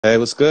Hey,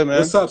 what's good, man?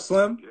 What's up,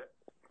 Slim?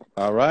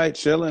 All right,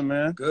 chilling,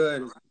 man.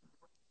 Good.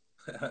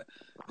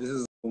 This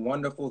is a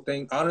wonderful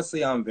thing.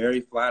 Honestly, I'm very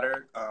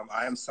flattered.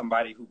 I am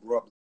somebody who grew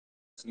up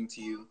listening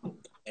to you,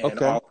 and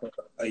Okay. off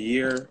a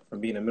year from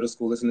being in middle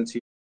school listening to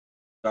you,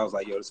 I was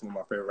like, yo, this is one of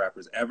my favorite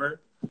rappers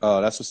ever.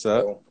 Oh, that's what's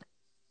up. So,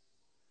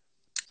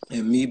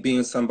 and me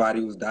being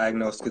somebody who's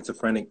diagnosed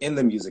schizophrenic in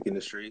the music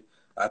industry,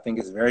 I think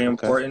it's very Okay.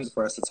 important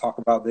for us to talk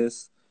about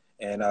this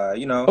and,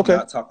 Okay.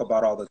 not talk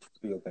about all the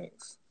trivial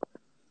things.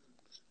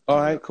 All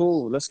Yeah. right,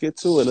 cool. Let's get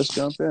to it. Let's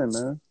jump in,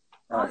 man.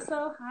 All right.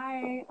 Also,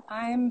 hi,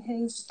 I'm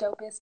his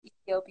dopest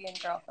Ethiopian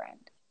girlfriend.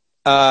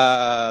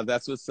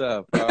 That's what's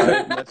up. All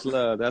right, much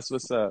love. That's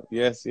what's up.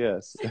 Yes,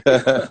 yes.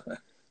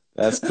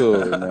 That's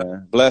cool,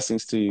 man.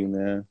 Blessings to you,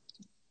 man.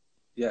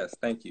 Yes,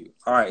 thank you.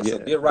 All right, so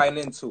Yeah. get right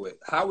into it.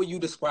 How would you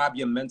describe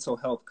your mental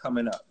health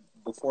coming up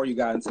before you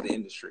got into the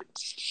industry?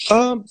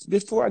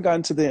 Before I got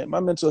into my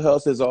mental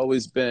health has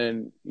always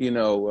been,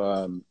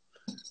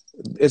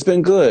 it's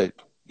been good.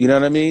 You know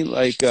what I mean?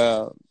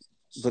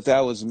 But that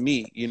was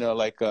me,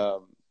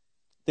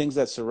 things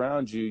that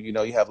surround you,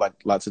 you have like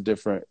lots of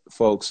different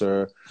folks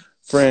or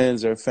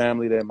friends or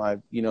family that might,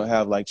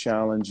 have like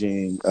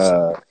challenging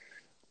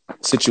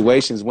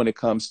situations when it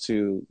comes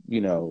to,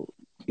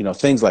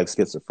 things like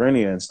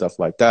schizophrenia and stuff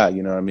like that.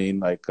 You know what I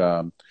mean?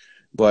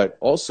 But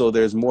also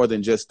there's more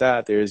than just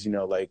that. There's,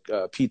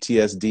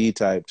 PTSD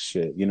type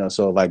shit,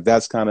 so like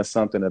that's kind of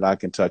something that I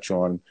can touch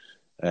on,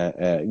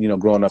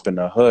 growing up in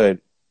the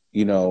hood,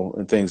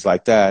 and things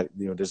like that.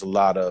 There's a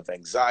lot of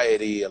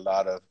anxiety, a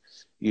lot of,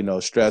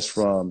 stress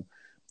from,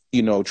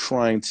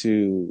 trying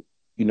to,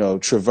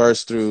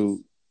 traverse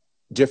through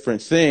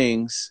different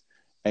things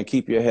and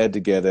keep your head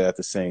together at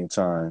the same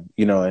time,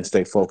 and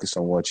stay focused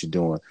on what you're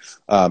doing.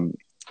 Um,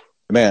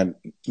 Man,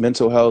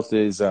 mental health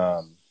is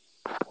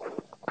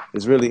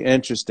really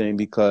interesting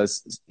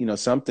because,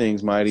 some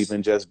things might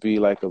even just be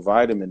like a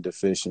vitamin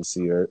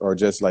deficiency or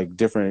just like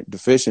different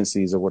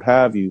deficiencies or what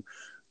have you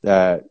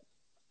that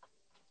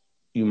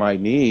you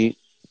might need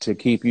to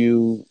keep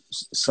you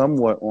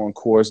somewhat on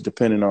course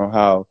depending on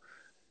how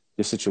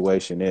your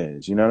situation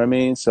is. You know what I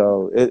mean?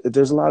 So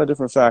there's a lot of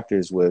different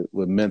factors with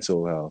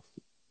mental health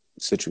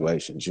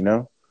situations,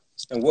 And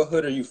what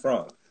hood are you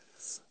from?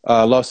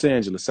 Los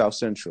Angeles, South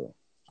Central.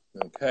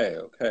 Okay,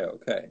 okay,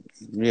 okay.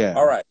 Yeah.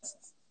 All right.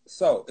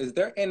 So, is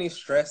there any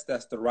stress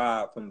that's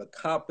derived from the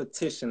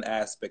competition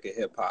aspect of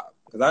hip hop?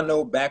 Because I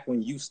know back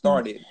when you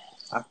started,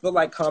 I feel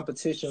like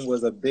competition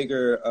was a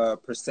bigger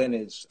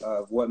percentage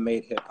of what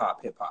made hip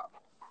hop hip hop.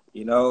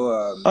 People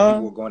Uh,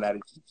 were going at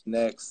it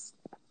next,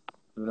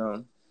 you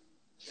know.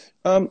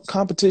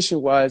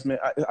 Competition wise, man,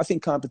 I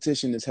think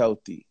competition is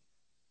healthy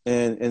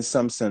in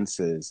some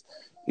senses.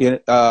 You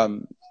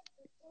know,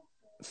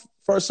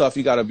 first off,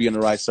 you got to be in the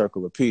right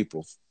circle of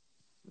people.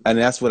 And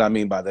that's what I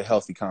mean by the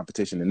healthy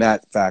competition in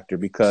that factor,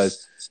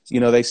 because,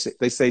 they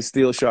say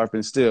steel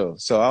sharpens steel.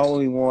 So I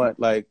only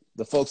want like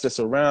the folks that's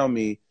around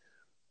me,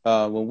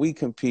 when we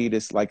compete,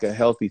 it's like a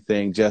healthy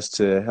thing just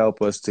to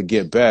help us to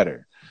get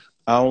better.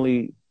 I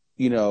only,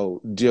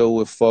 deal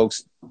with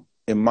folks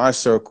in my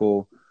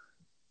circle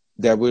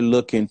that we're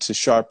looking to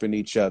sharpen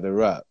each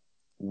other up.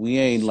 We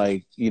ain't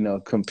like,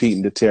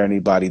 competing to tear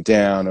anybody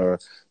down or,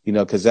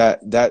 cause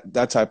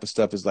that type of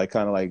stuff is like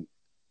kind of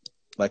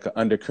like an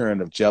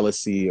undercurrent of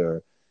jealousy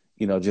or,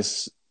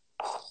 just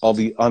all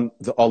the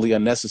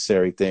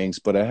unnecessary things.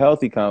 But a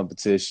healthy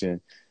competition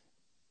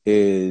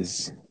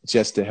is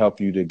just to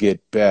help you to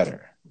get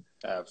better.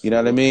 You know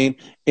what I Absolutely.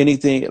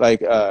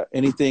 mean?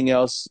 Anything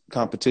else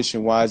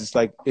competition wise, it's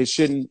like you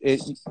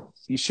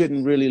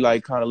shouldn't really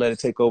like kind of let it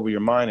take over your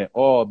mind at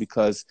all,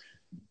 because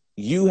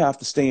you have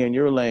to stay in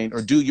your lane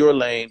or do your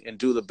lane and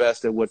do the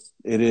best at what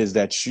it is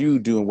that you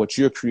do and what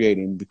you're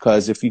creating.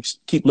 Because if you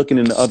keep looking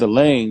in the other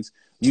lanes,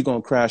 you're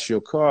going to crash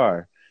your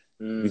car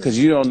because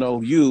Mm, you don't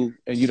know you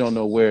and you don't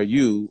know where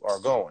you are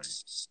going.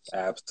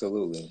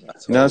 absolutely. I You know what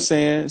I'm totally.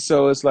 saying?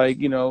 So it's like,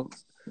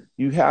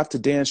 you have to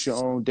dance your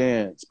own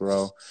dance,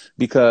 bro,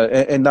 because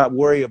and not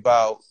worry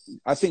about.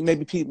 I think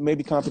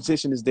maybe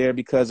competition is there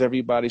because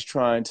everybody's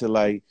trying to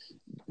like,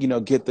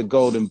 get the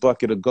golden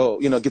bucket of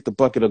gold, get the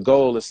bucket of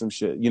gold or some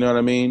shit. You know what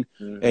I mean?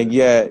 And Mm-hmm,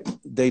 yet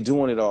they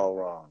doing it all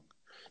wrong.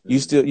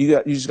 mm-hmm.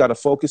 You just got to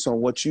focus on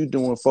what you're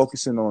doing,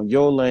 focusing on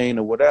your lane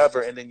or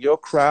whatever, and then your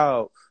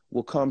crowd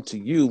will come to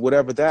you,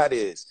 whatever that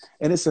is.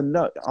 And it's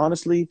enough.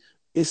 Honestly,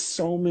 it's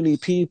so many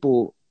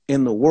people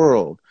in the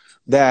world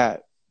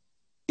that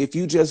if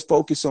you just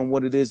focus on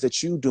what it is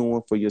that you're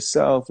doing for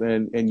yourself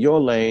and your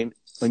lane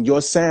and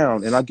your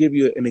sound, and I'll give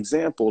you an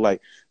example,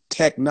 like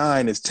Tech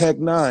Nine is Tech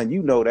Nine.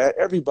 You know that.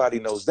 Everybody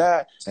knows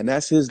that. And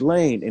that's his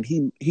lane. And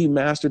he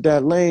mastered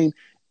that lane,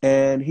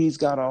 and he's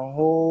got a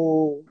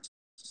whole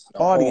A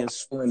whole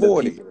audience island of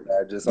 40. people that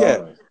are just Yeah.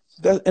 on them.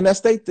 And that's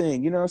their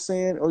thing, you know what I'm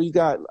saying? Or you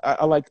got,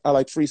 I like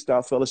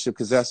Freestyle Fellowship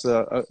because that's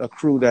a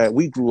crew that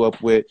we grew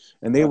up with,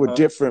 and Uh-huh. they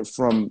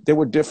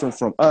were different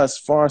from us,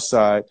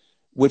 Pharcyde,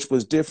 which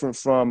was different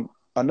from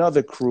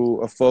another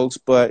crew of folks,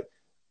 but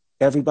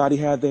everybody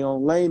had their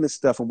own lane and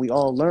stuff, and we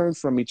all learned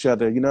from each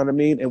other, you know what I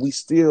mean? And we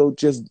still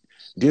just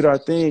did our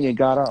thing and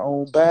got our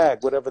own bag,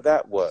 whatever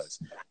that was.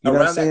 You know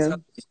what I'm Around that saying?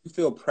 time, did you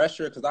feel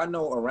pressure? Because I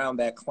know around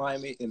that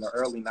climate in the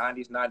early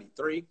 90s,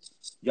 93,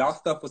 y'all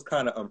stuff was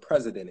kind of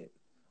unprecedented.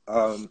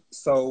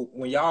 So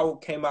when y'all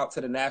came out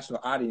to the national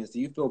audience, do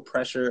you feel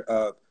pressure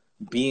of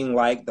being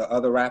like the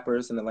other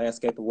rappers in the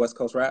landscape of West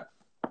Coast rap?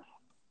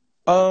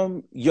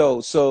 So,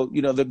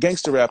 the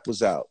gangster rap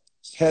was out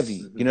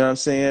heavy, you know what I'm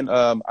saying?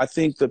 I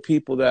think the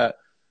people that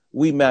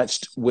we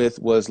matched with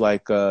was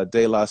like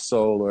De La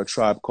Soul or a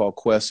Tribe Called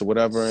Quest or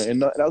whatever.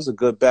 And that was a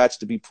good batch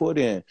to be put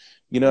in,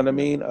 you know what I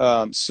mean?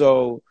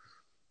 So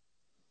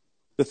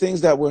the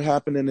things that were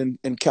happening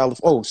in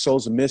California,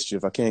 Souls of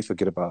Mischief, I can't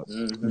forget about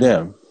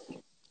them.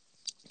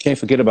 Can't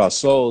forget about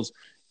Souls.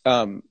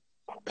 The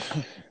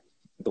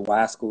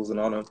Wascals and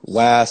all them.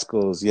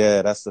 Wascals,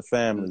 yeah, that's the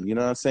family. You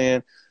know what I'm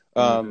saying?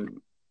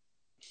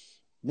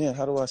 Man,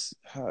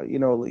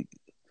 like,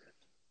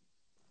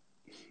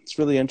 it's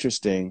really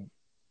interesting.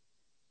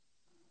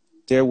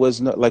 There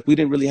was no, like, we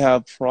didn't really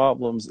have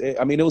problems.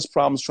 I mean, there was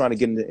problems trying to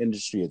get in the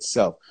industry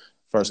itself,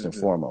 first and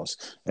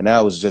foremost. And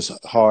that was just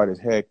hard as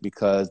heck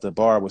because the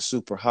bar was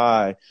super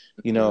high,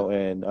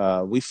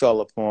 and we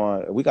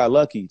got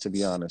lucky, to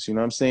be honest. You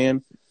know what I'm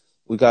saying?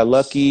 We got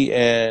lucky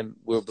and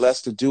we're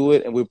blessed to do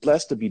it. And we're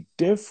blessed to be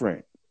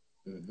different.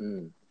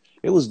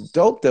 It was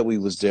dope that we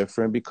was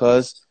different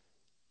because,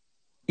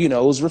 it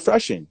was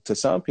refreshing to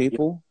some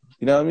people.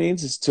 You know what I mean?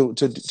 Just to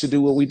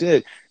do what we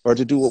did or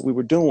to do what we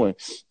were doing.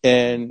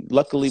 And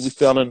luckily we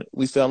fell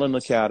in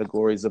the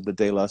categories of the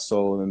De La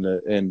Soul and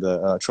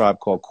the Tribe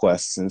Called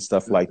Quests and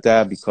stuff like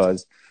that,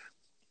 because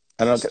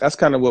that's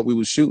kind of what we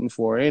were shooting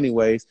for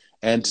anyways.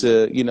 And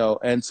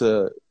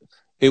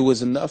it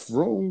was enough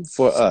room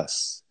for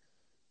us,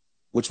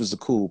 which was the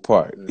cool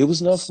part. It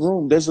was enough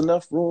room. There's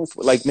enough room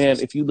for, like, man,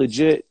 if you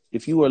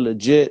are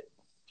legit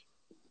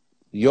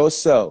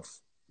yourself,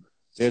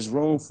 there's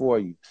room for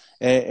you.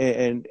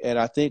 And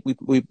I think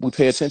we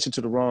pay attention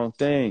to the wrong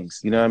things.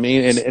 You know what I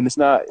mean? And it's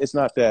not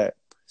that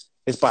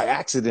it's by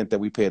accident that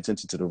we pay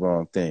attention to the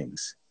wrong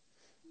things.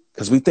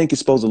 Because we think it's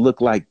supposed to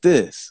look like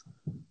this.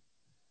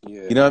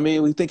 Yeah. You know what I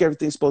mean? We think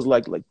everything's supposed to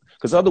like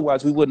because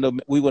otherwise we wouldn't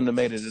have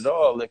made it at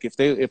all. Like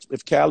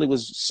if Cali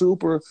was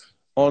super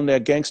on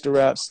that gangster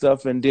rap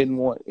stuff and didn't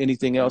want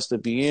anything else to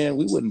be in,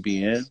 we wouldn't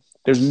be in.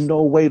 There's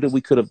no way that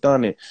we could have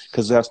done it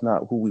because that's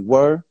not who we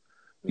were.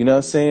 You know what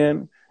I'm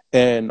saying?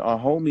 And our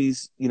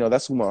homies,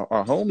 that's who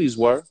our homies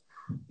were.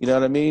 You know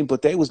what I mean?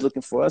 But they was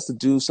looking for us to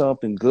do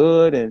something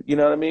good, and you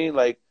know what I mean?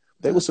 Like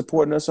they were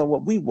supporting us on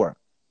what we were.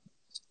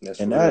 That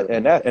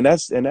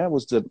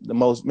was the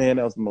most, man,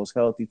 that was the most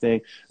healthy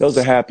thing. That was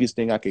the happiest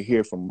thing I could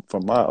hear from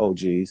my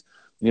OGs. You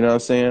know what I'm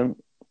saying?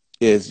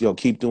 Is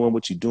keep doing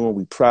what you're doing.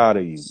 We proud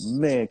of you.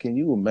 Man, can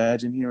you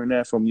imagine hearing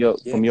that from your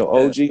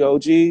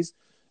OGs?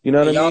 You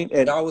know what I mean?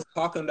 And y'all was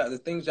talking about the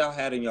things y'all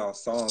had in y'all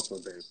songs were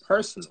very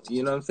personal.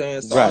 You know what I'm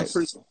saying? So right. I'm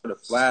pretty for the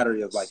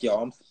flattery of like,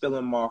 I'm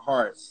spilling my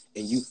heart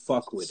and you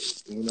fuck with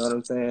it. You know what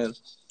I'm saying?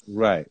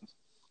 Right.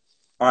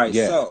 All right.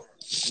 Yeah. So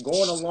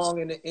going along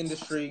in the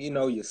industry,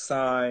 you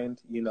signed,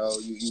 you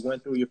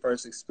went through your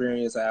first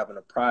experience of having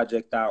a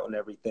project out and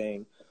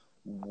everything.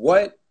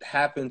 What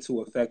happened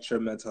to affect your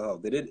mental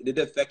health? Did it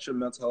affect your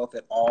mental health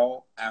at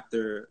all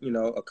after,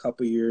 a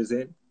couple years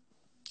in?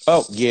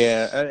 Oh,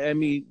 yeah. I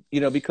mean,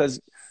 because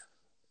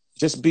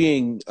just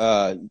being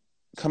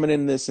coming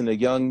in this in a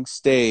young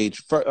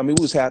stage, we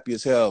was happy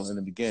as hell in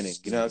the beginning,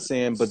 you know what I'm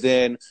saying? But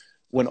then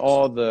when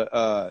all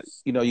the,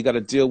 you got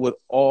to deal with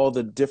all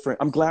the different,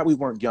 I'm glad we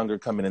weren't younger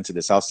coming into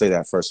this. I'll say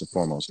that first and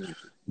foremost.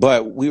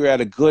 But we were at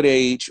a good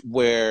age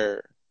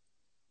where,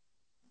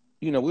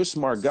 we were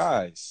smart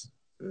guys.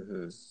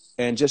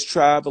 And just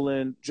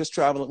traveling,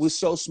 we're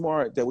so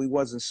smart that we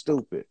wasn't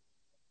stupid.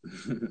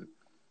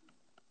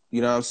 You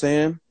know what I'm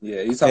saying?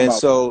 Yeah, he's talking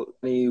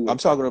about. I'm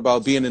talking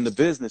about being in the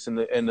business and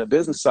the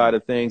business side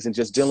of things and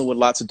just dealing with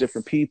lots of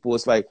different people.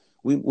 It's like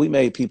we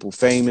made people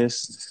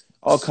famous,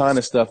 all kind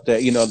of stuff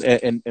that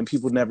and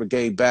people never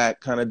gave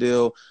back, kind of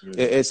deal.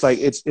 It's like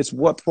it's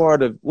what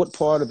part of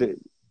it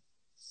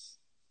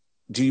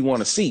do you want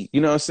to see? You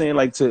know what I'm saying?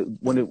 Like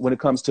when it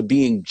comes to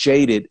being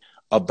jaded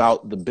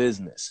about the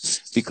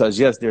business, because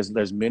yes,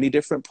 there's many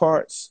different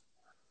parts.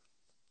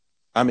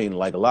 I mean,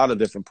 like a lot of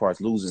different parts,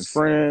 losing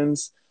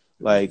friends.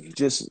 Like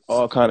just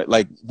all kind of,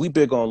 like, we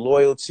big on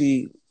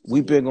loyalty.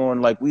 We big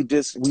on, like, we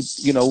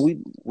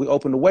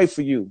open the way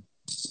for you.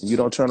 You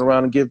don't turn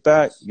around and give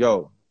back.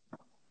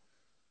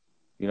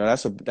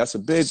 That's a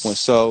big one.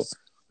 So,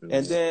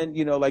 and then,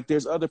 like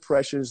there's other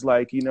pressures,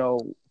 like,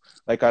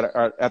 like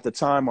at the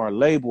time, our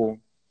label,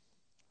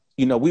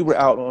 we were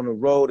out on the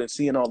road and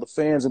seeing all the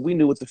fans, and we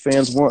knew what the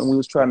fans want, and we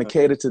was trying to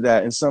cater to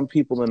that. And some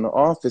people in the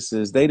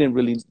offices, they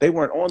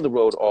weren't on the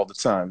road all the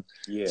time.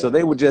 Yeah. So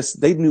they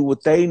knew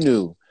what they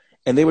knew.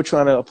 And they were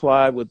trying to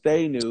apply what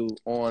they knew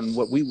on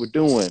what we were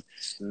doing.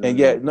 And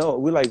yet,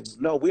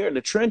 we're in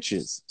the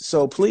trenches.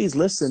 So please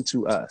listen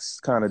to us,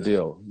 kind of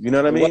deal. You know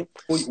what I mean?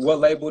 What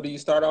label do you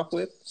start off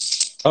with?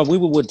 We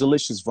were with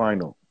Delicious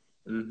Vinyl.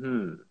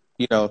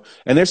 You know,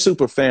 and they're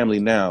super family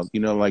now. You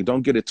know, like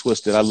don't get it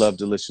twisted. I love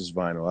Delicious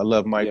Vinyl. I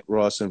love Mike Yeah.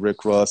 Ross and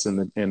Rick Ross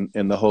and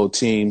the whole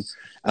team.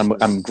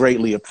 I'm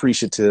greatly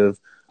appreciative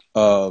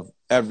of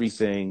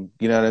everything.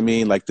 You know what I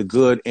mean? Like the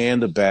good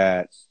and the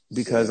bad,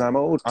 because Yeah. I'm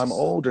old. I'm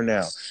older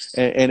now,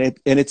 and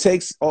it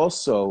takes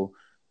also.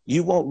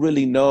 You won't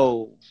really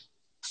know.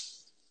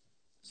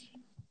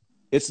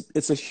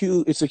 It's a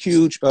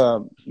huge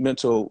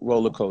mental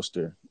roller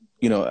coaster.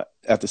 You know,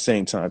 at the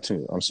same time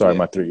too. I'm sorry,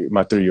 Yeah.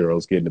 my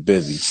 3-year-old's getting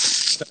busy.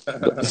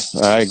 But,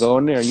 all right, go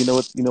in there. You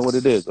know what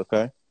it is.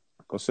 Okay,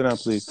 go sit down,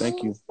 please.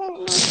 Thank you.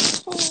 Oh,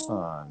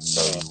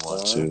 no, you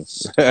want to.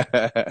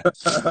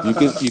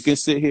 You can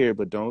sit here,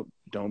 but don't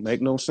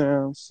make no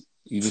sounds.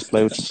 You just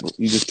play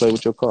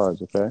with your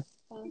cards. Okay.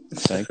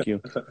 Thank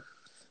you.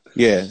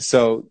 Yeah.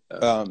 So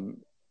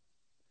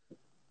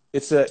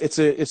it's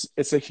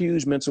a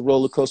huge mental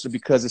roller coaster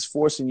because it's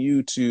forcing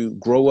you to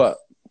grow up.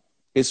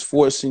 It's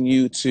forcing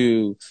you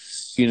to,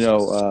 you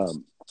know,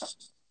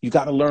 you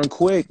got to learn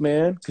quick,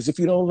 man. Because if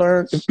you don't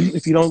learn,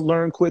 if you don't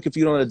learn quick, if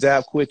you don't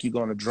adapt quick, you're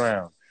gonna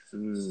drown.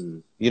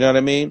 Mm. You know what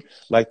I mean?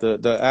 Like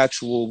the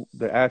actual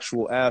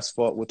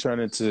asphalt will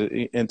turn into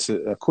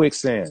a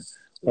quicksand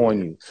on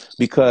Yeah. you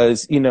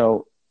because you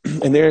know,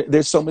 and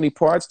there's so many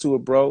parts to it,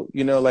 bro.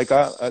 You know, like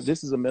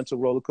this is a mental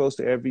roller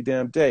coaster every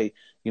damn day.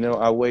 You know,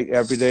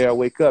 every day I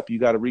wake up. You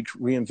got to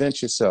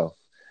reinvent yourself.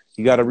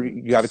 You got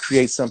to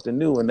create something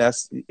new, and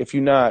that's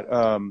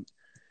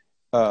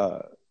uh,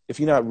 if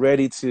you're not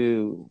ready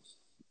to.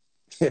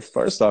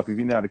 First off, if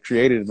you're not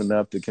creative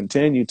enough to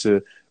continue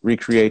to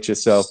recreate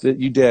yourself,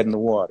 you're dead in the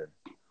water.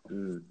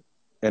 Mm.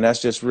 And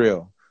that's just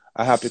real.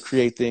 I have to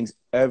create things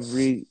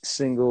every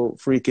single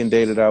freaking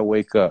day that I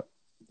wake up.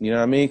 You know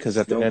what I mean? Because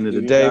at the end of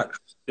the If you're day, not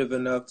creative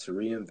enough to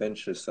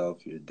reinvent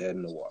yourself, you're dead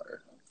in the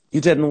water.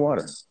 you're dead in the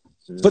water.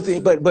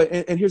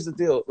 Mm-hmm. And here's the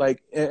deal.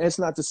 Like, and it's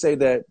not to say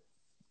that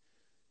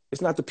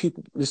it's not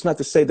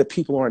to say that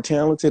people aren't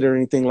talented or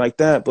anything like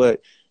that,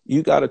 but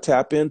you got to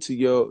tap into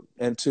your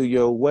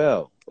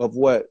well of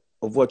what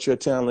your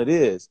talent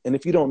is. And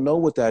if you don't know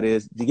what that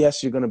is,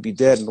 yes, you're going to be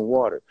dead in the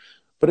water.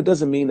 But it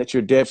doesn't mean that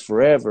you're dead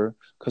forever,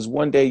 because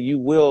one day you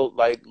will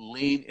like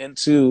lean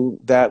into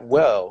that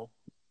well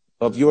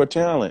of your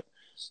talent,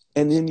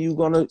 and then you're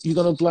gonna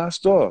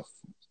blast off.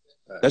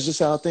 That's just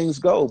how things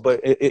go.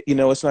 But you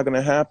know, it's not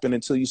gonna happen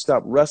until you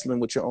stop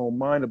wrestling with your own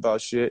mind about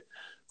shit.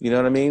 You know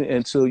what I mean?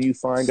 Until you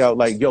find out,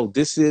 like, yo,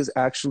 this is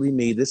actually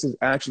me. This is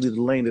actually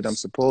the lane that I'm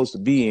supposed to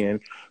be in.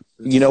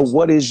 You know,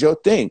 what is your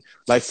thing?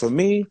 Like for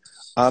me,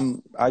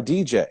 I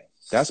DJ.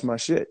 That's my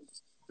shit.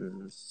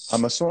 Mm-hmm.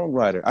 I'm a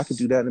songwriter. I could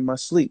do that in my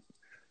sleep.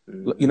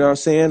 Mm-hmm. You know what I'm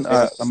saying?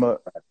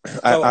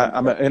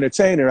 I'm an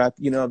entertainer.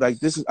 Like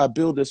this is, I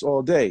build this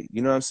all day.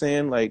 You know what I'm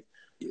saying? Like,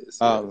 yes.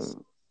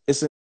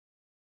 it's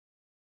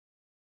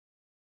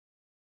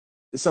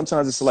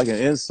sometimes it's like an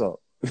insult.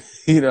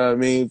 You know what I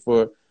mean?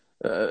 For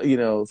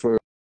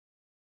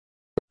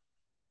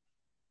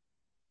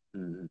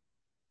Mm-hmm.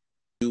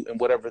 you and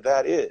whatever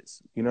that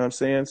is. You know what I'm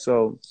saying?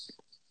 So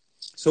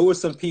So, are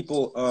some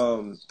people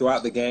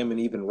throughout the game and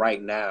even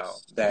right now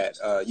that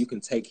you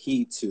can take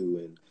heed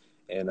to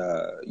and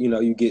you know,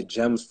 you get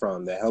gems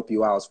from that help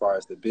you out as far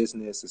as the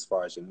business, as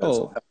far as your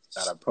mental health,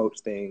 how to approach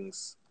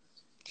things,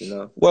 you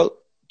know? well,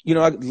 you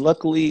know,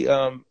 luckily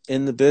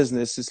in the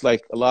business, it's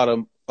like a lot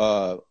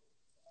of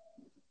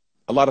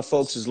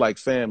folks is like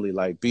family,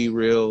 like Be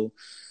Real,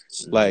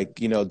 like,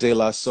 you know, De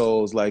La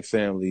Soul's like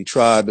family.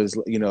 Tribe is,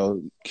 you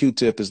know,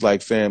 Q-Tip is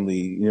like family.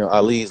 You know,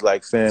 Ali's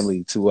like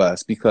family to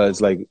us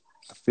because, like,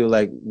 I feel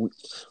like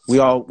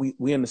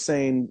we in the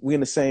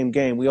same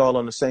game. We all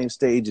on the same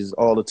stages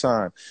all the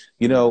time.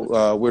 You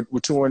know, we're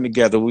touring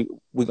together.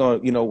 We're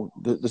going. You know,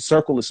 the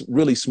circle is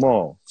really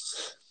small.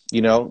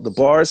 You know, the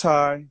bar is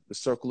high. The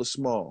circle is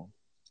small.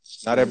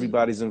 Not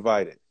everybody's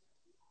invited.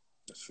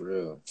 That's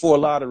real. For a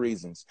lot of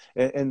reasons.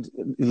 And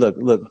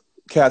look,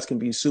 cats can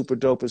be super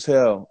dope as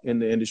hell in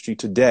the industry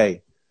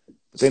today,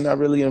 but they're not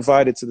really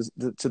invited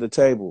to the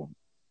table.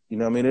 You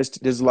know what I mean?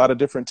 There's a lot of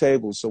different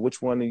tables. So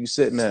which one are you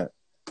sitting at?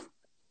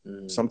 So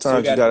you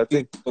Sometimes you got got to to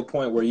think. to a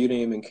point where you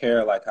didn't even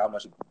care like how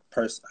much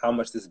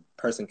this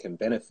person can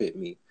benefit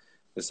me.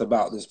 It's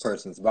about this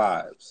person's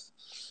vibes.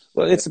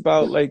 Well, it's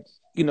about like,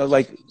 you know,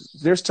 like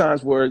there's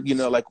times where, you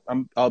know, like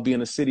I'll be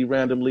in a city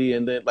randomly,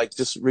 and then like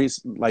just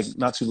like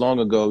not too long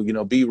ago, you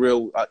know, Be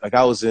Real, like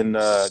I was in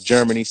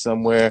Germany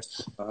somewhere,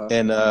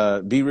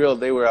 and Be Real,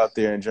 they were out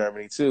there in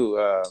Germany too,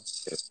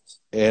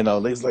 and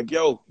they was like,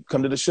 yo,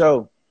 come to the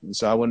show. And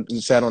so I went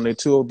and sat on their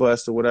tour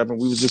bus or whatever,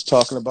 and we was just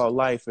talking about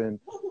life and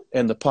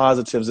the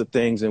positives of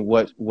things and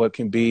what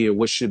can be or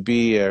what should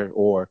be,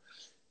 or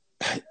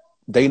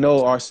they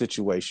know our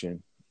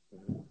situation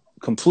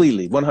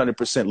completely,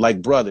 100%,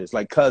 like brothers,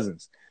 like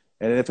cousins.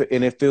 And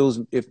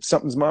if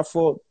something's my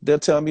fault, they'll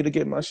tell me to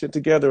get my shit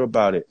together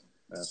about it.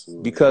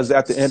 Absolutely. Because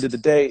at the end of the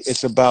day,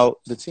 it's about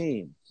the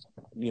team.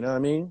 You know what I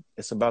mean?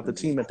 It's about the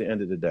team at the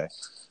end of the day.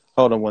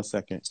 Hold on one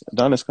second.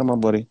 Adonis, come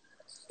on, buddy.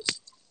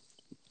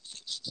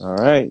 All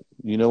right.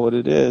 You know what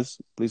it is.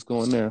 Please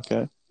go in there,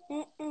 okay?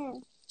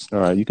 All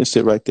right, you can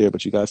sit right there,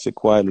 but you gotta sit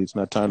quietly. It's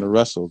not time to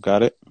wrestle.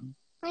 Got it?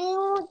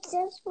 I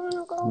just want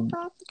to go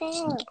back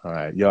there. All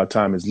right, y'all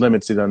time is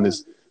limited on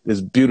this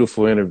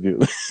beautiful interview.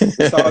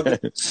 It's all good.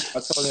 I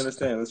totally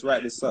understand. Let's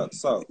wrap this up.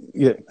 So,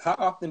 Yeah. how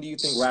often do you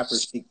think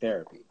rappers seek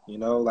therapy? You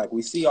know, like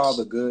we see all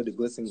the good, the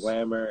glitz and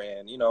glamour,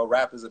 and you know,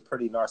 rap is a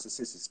pretty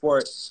narcissistic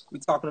sport. We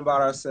talking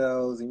about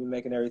ourselves and we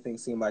making everything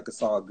seem like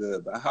it's all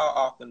good. But how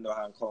often,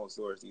 behind closed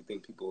doors, do you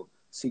think people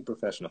seek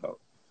professional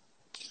help?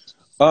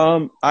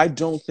 I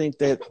don't think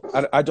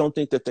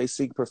that they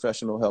seek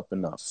professional help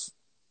enough.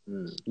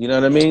 You know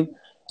what I mean?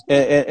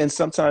 And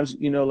sometimes,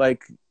 you know,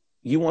 like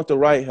you want the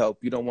right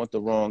help, you don't want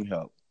the wrong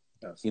help.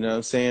 Absolutely. You know what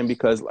I'm saying?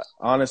 Because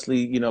honestly,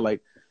 you know,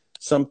 like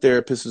some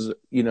therapists is,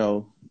 you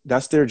know,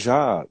 that's their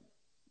job.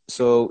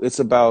 So it's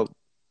about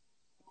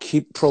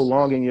keep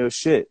prolonging your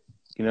shit.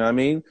 You know what I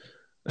mean?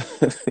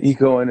 You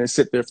go in and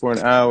sit there for an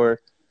hour,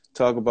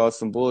 talk about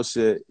some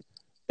bullshit,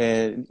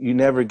 and you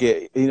never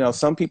get, you know,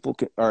 some people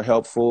are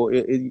helpful.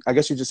 I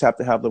guess you just have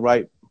to have the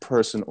right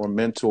person or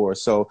mentor.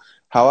 So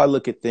how I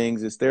look at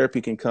things is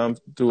therapy can come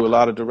through a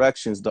lot of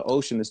directions. The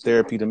ocean is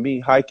therapy to me.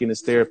 Hiking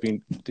is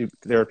therapy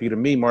to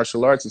me.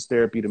 Martial arts is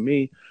therapy to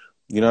me.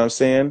 You know what I'm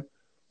saying?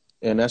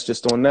 And that's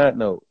just on that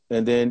note.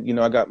 And then, you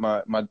know, I got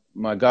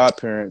my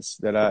godparents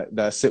that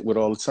I sit with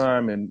all the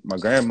time, and my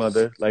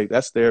grandmother, like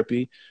that's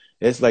therapy.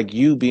 It's like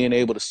you being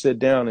able to sit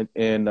down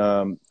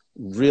and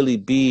really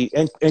be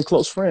and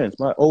close friends,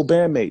 my old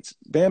bandmates,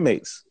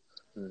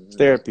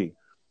 therapy.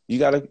 You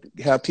got to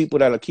have people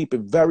that'll keep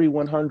it very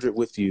 100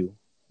 with you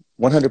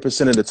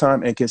 100% of the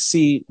time and can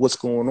see what's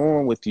going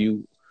on with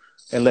you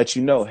and let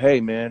you know, hey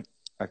man,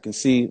 I can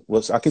see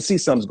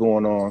something's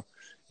going on,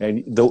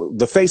 and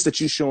the face that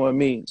you showing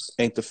me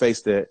ain't the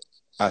face that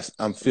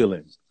I'm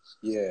feeling.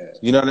 Yeah.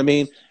 You know what I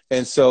mean?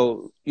 And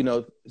so, you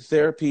know,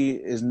 therapy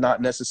is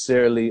not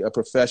necessarily a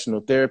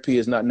professional. Therapy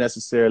is not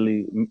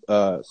necessarily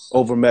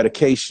over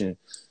medication.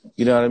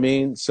 You know what I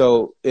mean?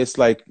 So it's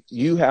like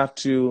you have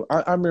to,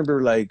 I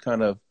remember like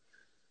kind of,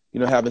 you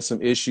know, having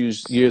some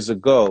issues years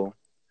ago.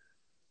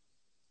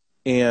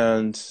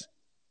 And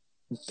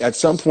at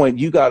some point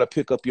you got to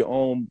pick up your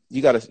own,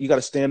 you got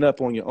to stand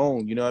up on your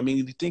own. You know what I mean?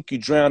 You think you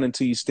drown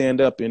until you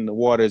stand up in the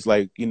water is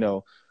like, you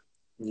know,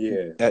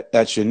 Yeah.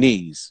 at your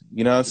knees.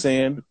 You know what I'm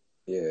saying?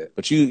 Yeah.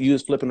 But you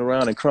was flipping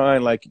around and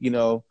crying like, you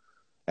know,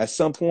 at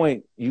some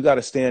point you got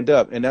to stand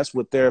up, and that's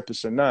what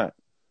therapists are not.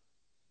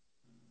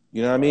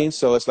 You know what I mean?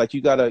 So it's like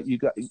you got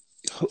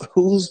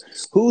who's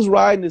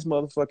riding this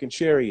motherfucking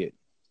chariot?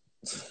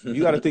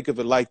 You got to think of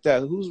it like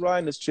that. Who's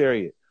riding this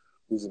chariot?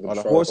 Are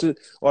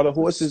the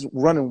horses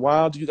running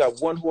wild? You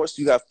got one horse,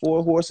 you got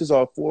four horses,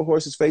 or four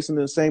horses facing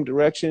in the same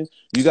direction?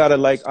 You got to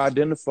like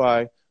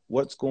identify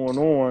what's going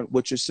on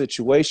with your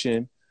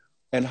situation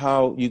and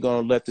how you're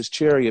going to let this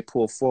chariot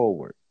pull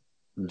forward.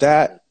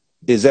 That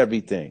is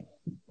everything.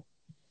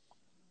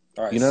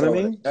 All right, you know so what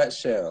I mean? In a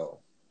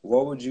nutshell,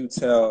 what would you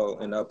tell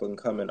an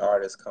up-and-coming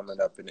artist coming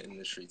up in the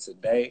industry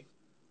today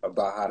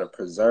about how to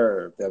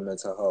preserve their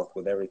mental health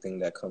with everything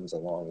that comes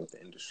along with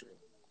the industry?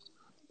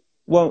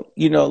 Well,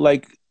 you know,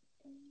 like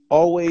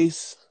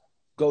always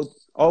go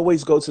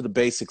to the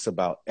basics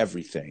about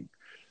everything.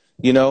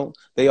 You know,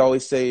 they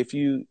always say if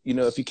you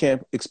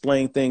can't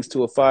explain things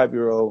to a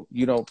 5-year-old,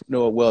 you don't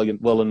know it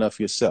well enough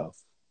yourself.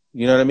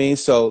 You know what I mean?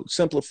 So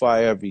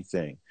simplify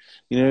everything.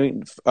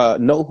 You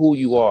know who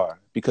you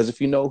are, because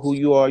if you know who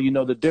you are, you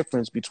know the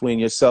difference between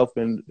yourself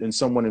and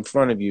someone in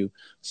front of you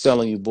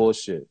selling you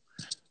bullshit.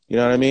 You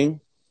know what I mean?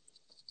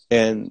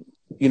 And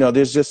you know,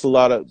 there's a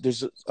lot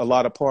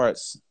of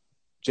parts.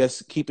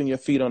 Just keeping your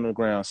feet on the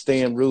ground,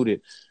 staying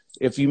rooted.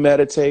 If you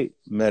meditate.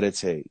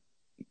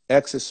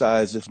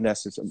 Exercise if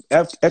necessary.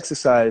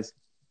 Exercise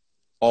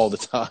all the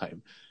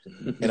time.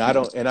 And I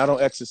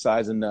don't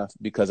exercise enough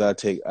because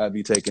I'd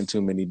be taking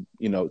too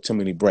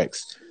many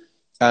breaks.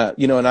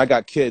 You know, and I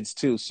got kids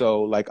too,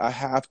 so like I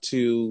have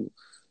to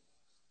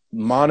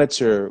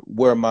monitor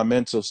where my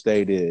mental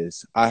state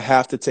is. I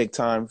have to take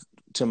time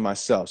to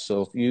myself.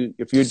 So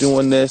if you're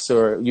doing this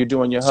or you're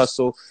doing your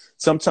hustle,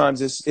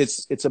 sometimes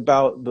it's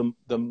about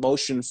the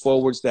motion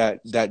forwards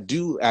that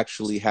do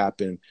actually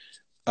happen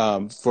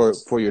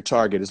for your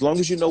target. As long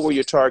as you know where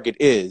your target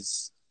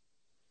is,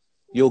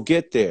 you'll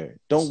get there.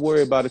 Don't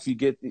worry about if you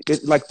get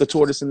it, like the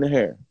tortoise and the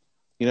hare.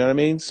 You know what I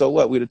mean? So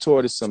what? We're the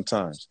tortoise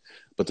sometimes,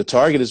 but the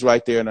target is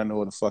right there, and I know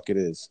where the fuck it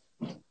is.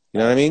 You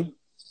know what I mean?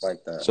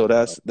 Like that. So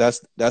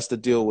that's the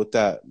deal with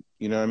that.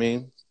 You know what I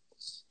mean?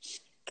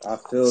 I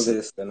feel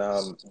this, and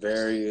I'm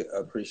very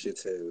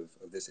appreciative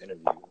of this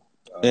interview.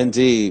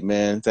 Indeed,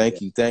 man.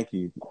 Thank you.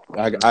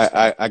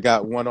 I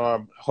got one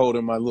arm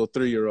holding my little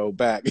 3-year-old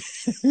back.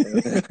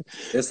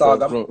 It's all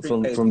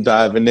from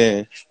diving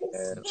in.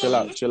 And, Chill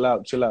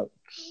out.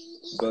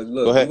 But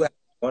look, Go ahead. you have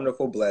a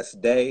wonderful,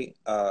 blessed day.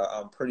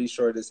 I'm pretty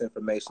sure this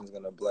information is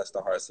going to bless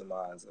the hearts and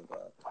minds of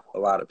a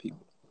lot of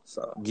people.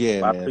 So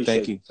yeah, man.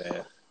 Thank you.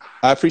 Man.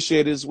 I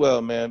appreciate it as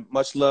well, man.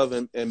 Much love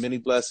and many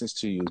blessings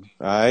to you.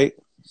 All right.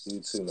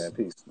 You too, man.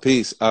 Peace.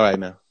 Peace. All right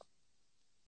now.